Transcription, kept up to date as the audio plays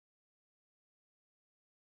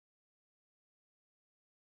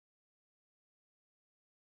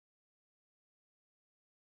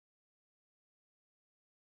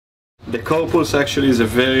The Corpuls actually is a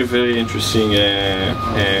very interesting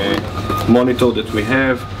monitor that we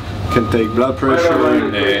have. Can take blood pressure,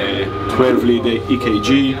 12-lead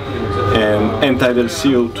EKG, and end-tidal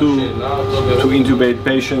CO2 to intubate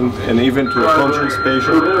patient and even to a conscious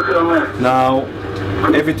patient. Now,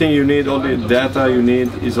 everything you need, all the data you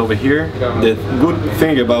need is over here. The good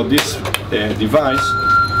thing about this device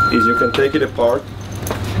is you can take it apart.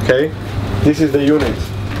 Okay, this is the unit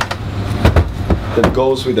that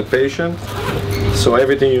goes with the patient. So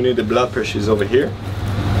everything you need, the blood pressure is over here.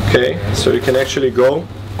 Okay, so you can actually go.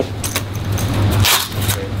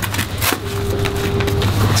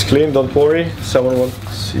 It's clean, don't worry. Someone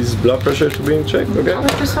wants his blood pressure to be checked. Okay.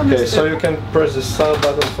 Okay, so you can press the start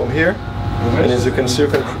button from here. And as you can see, you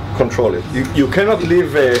can control it. You cannot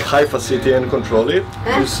leave a high facility and control it.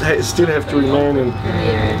 You still have to remain in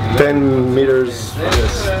 10 meters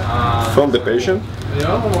from the patient.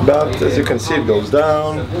 But as you can see, it goes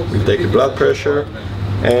down. We take the blood pressure.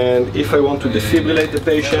 And if I want to defibrillate the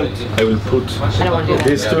patient, I will put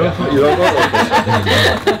these two. You don't know?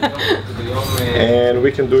 And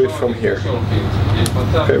we can do it from here.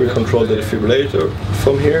 Okay, we control the defibrillator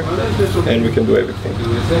from here, and we can do everything.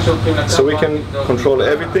 So we can control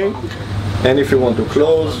everything, and if you want to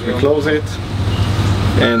close, we close it,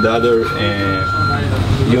 and the other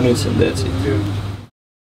units, and that's it.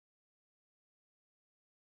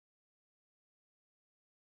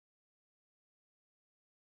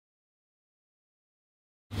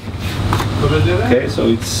 Okay, so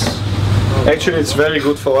it's very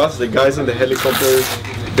good for us. The guys in the helicopter,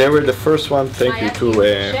 they were the first one, thank you, to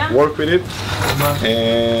work with it,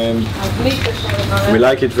 and we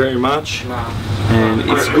like it very much. And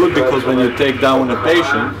it's good because when you take down a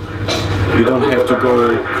patient, you don't have to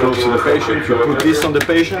go close to the patient. You put this on the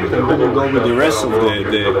patient, and then you go with the rest of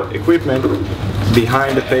the equipment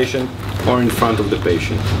behind the patient or in front of the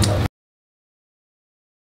patient.